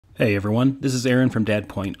Hey everyone, this is Aaron from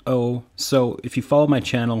Dad.0. So if you follow my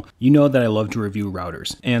channel, you know that I love to review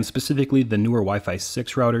routers, and specifically the newer Wi-Fi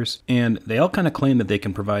 6 routers, and they all kind of claim that they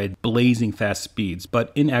can provide blazing fast speeds,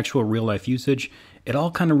 but in actual real life usage, it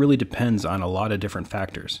all kind of really depends on a lot of different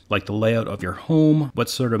factors, like the layout of your home, what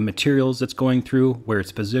sort of materials it's going through, where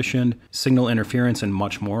it's positioned, signal interference, and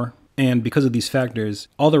much more. And because of these factors,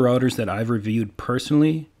 all the routers that I've reviewed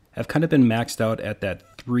personally have kind of been maxed out at that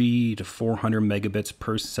 300 to 400 megabits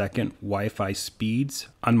per second Wi-Fi speeds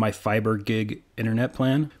on my fiber gig internet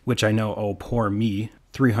plan, which I know, oh poor me,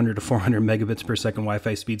 300 to 400 megabits per second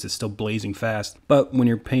Wi-Fi speeds is still blazing fast. But when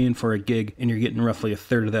you're paying for a gig and you're getting roughly a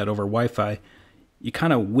third of that over Wi-Fi, you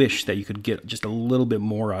kind of wish that you could get just a little bit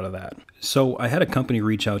more out of that. So I had a company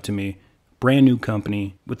reach out to me, brand new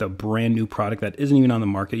company with a brand new product that isn't even on the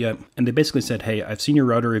market yet. And they basically said, hey, I've seen your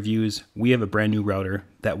router reviews. We have a brand new router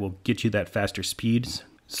that will get you that faster speeds.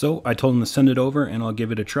 So I told them to send it over and I'll give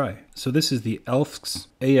it a try. So this is the ELFKS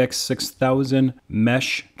AX6000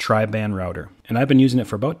 Mesh Tri-Band router. And I've been using it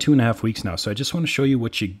for about 2.5 weeks now. So I just want to show you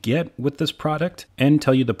what you get with this product and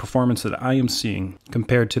tell you the performance that I am seeing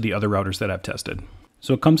compared to the other routers that I've tested.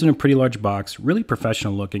 So it comes in a pretty large box, really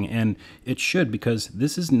professional looking, and it should because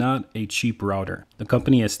this is not a cheap router. The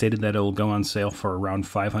company has stated that it will go on sale for around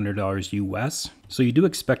 $500 US. So you do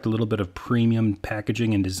expect a little bit of premium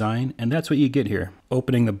packaging and design, and that's what you get here.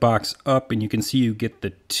 Opening the box up, and you can see you get the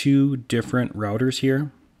two different routers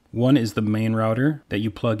here. One is the main router that you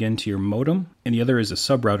plug into your modem, and the other is a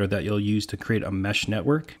sub router that you'll use to create a mesh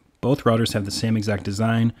network. Both routers have the same exact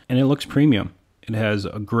design, and it looks premium. It has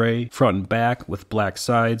a gray front and back with black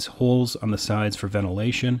sides, holes on the sides for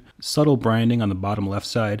ventilation, subtle branding on the bottom left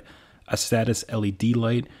side, a status LED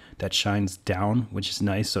light that shines down, which is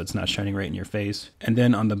nice so it's not shining right in your face. And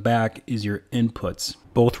then on the back is your inputs.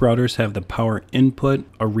 Both routers have the power input,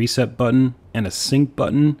 a reset button, and a sync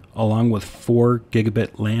button, along with 4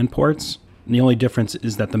 gigabit LAN ports. And the only difference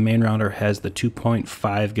is that the main router has the 2.5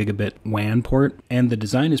 gigabit WAN port, and the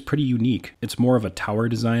design is pretty unique. It's more of a tower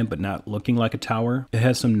design, but not looking like a tower. It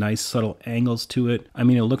has some nice subtle angles to it. I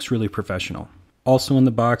mean, it looks really professional. Also in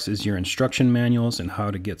the box is your instruction manuals and how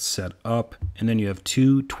to get set up. And then you have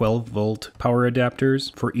two 12-volt power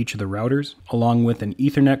adapters for each of the routers, along with an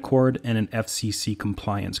Ethernet cord and an FCC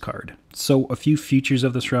compliance card. So a few features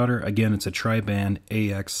of this router. Again, it's a tri-band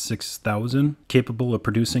AX6000, capable of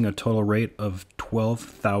producing a total rate of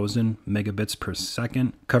 12,000 megabits per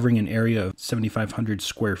second, covering an area of 7,500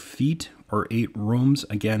 square feet or 8 rooms.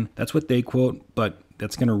 Again, that's what they quote, but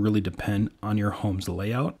that's going to really depend on your home's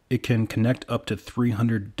layout. It can connect up to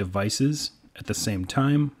 300 devices at the same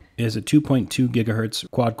time. It has a 2.2 gigahertz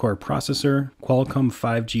quad-core processor, Qualcomm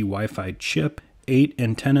 5G Wi-Fi chip, 8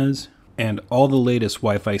 antennas, and all the latest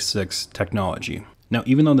Wi-Fi 6 technology. Now,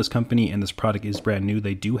 even though this company and this product is brand new,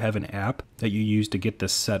 they do have an app that you use to get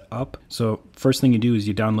this set up. So first thing you do is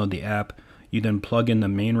you download the app, you then plug in the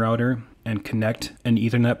main router and connect an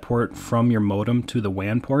Ethernet port from your modem to the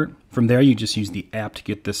WAN port. From there, you just use the app to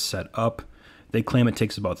get this set up. They claim it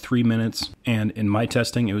takes about 3 minutes, and in my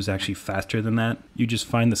testing, it was actually faster than that. You just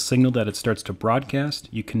find the signal that it starts to broadcast,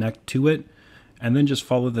 you connect to it, and then just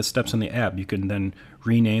follow the steps on the app. You can then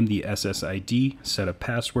rename the SSID, set a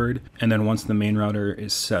password, and then once the main router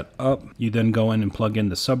is set up, you then go in and plug in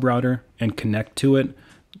the sub router and connect to it.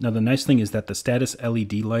 Now the nice thing is that the status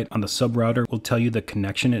LED light on the sub router will tell you the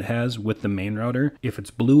connection it has with the main router. If it's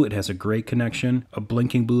blue, it has a great connection. A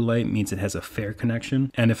blinking blue light means it has a fair connection.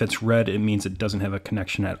 And if it's red, it means it doesn't have a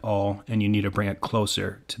connection at all and you need to bring it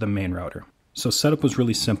closer to the main router. So setup was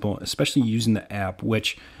really simple, especially using the app,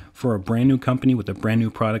 which for a brand new company with a brand new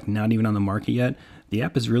product not even on the market yet, the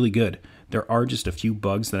app is really good. There are just a few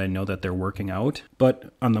bugs that I know that they're working out,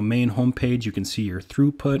 but on the main homepage, you can see your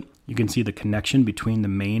throughput, you can see the connection between the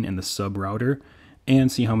main and the sub router, and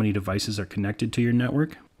see how many devices are connected to your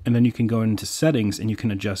network. And then you can go into settings and you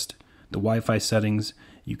can adjust the Wi-Fi settings,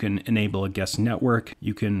 you can enable a guest network,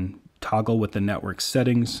 you can toggle with the network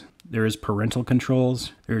settings, there is parental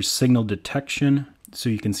controls, there's signal detection, so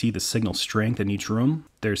you can see the signal strength in each room.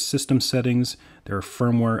 There's system settings, there are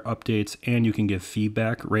firmware updates, and you can give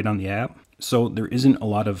feedback right on the app. So there isn't a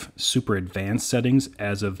lot of super advanced settings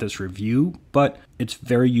as of this review, but it's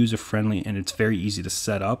very user-friendly and it's very easy to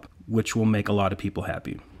set up, which will make a lot of people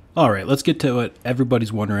happy. All right, let's get to what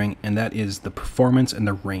everybody's wondering, and that is the performance and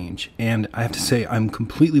the range. And I have to say, I'm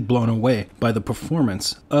completely blown away by the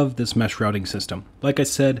performance of this mesh routing system. Like I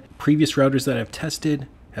said, previous routers that I've tested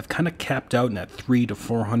have kind of capped out in that 300 to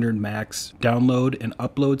 400 max download and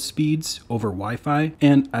upload speeds over Wi-Fi.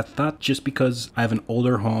 And I thought just because I have an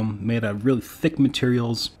older home made out of really thick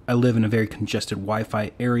materials, I live in a very congested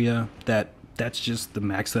Wi-Fi area, that that's just the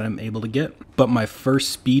max that I'm able to get. But my first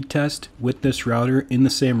speed test with this router in the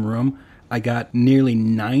same room, I got nearly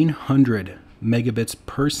 900 megabits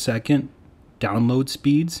per second download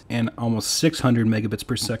speeds and almost 600 megabits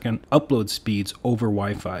per second upload speeds over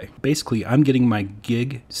Wi-Fi. Basically, I'm getting my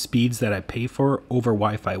gig speeds that I pay for over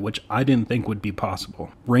Wi-Fi, which I didn't think would be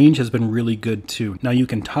possible. Range has been really good too. Now you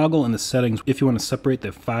can toggle in the settings if you want to separate the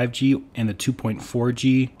 5G and the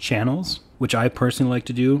 2.4G channels, which I personally like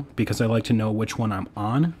to do because I like to know which one I'm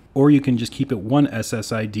on. Or you can just keep it one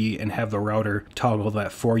SSID and have the router toggle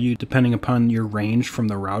that for you depending upon your range from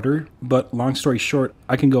the router. But long story short,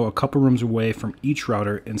 I can go a couple rooms away from each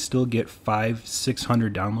router and still get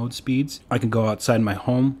 500-600 download speeds. I can go outside my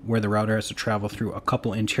home where the router has to travel through a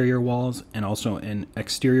couple interior walls and also an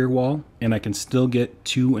exterior wall, and I can still get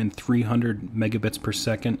 200 and 300 megabits per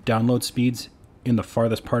second download speeds in the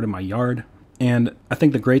farthest part of my yard. And I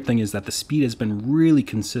think the great thing is that the speed has been really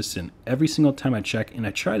consistent. Every single time I check, and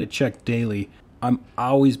I try to check daily, I'm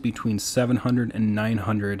always between 700 and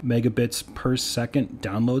 900 megabits per second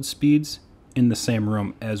download speeds in the same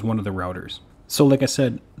room as one of the routers. So like I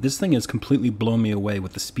said, this thing has completely blown me away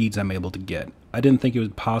with the speeds I'm able to get. I didn't think it was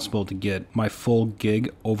possible to get my full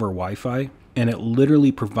gig over Wi-Fi. And it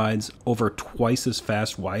literally provides over twice as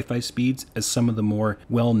fast Wi-Fi speeds as some of the more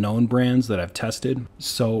well-known brands that I've tested.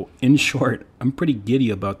 So in short, I'm pretty giddy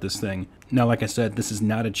about this thing. Now, like I said, this is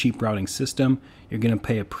not a cheap routing system. You're going to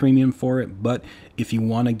pay a premium for it, but if you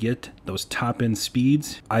want to get those top-end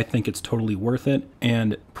speeds, I think it's totally worth it.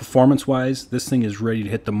 And performance-wise, this thing is ready to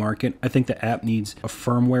hit the market. I think the app needs a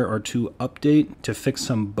firmware or two update to fix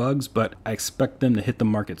some bugs, but I expect them to hit the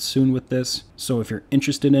market soon with this. So if you're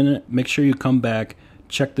interested in it, make sure you come back.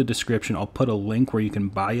 Check the description. I'll put a link where you can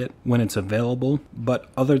buy it when it's available.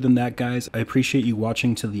 But other than that, guys, I appreciate you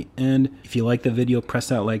watching to the end. If you like the video, press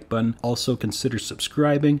that like button. Also consider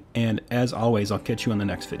subscribing. And as always, I'll catch you on the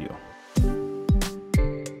next video.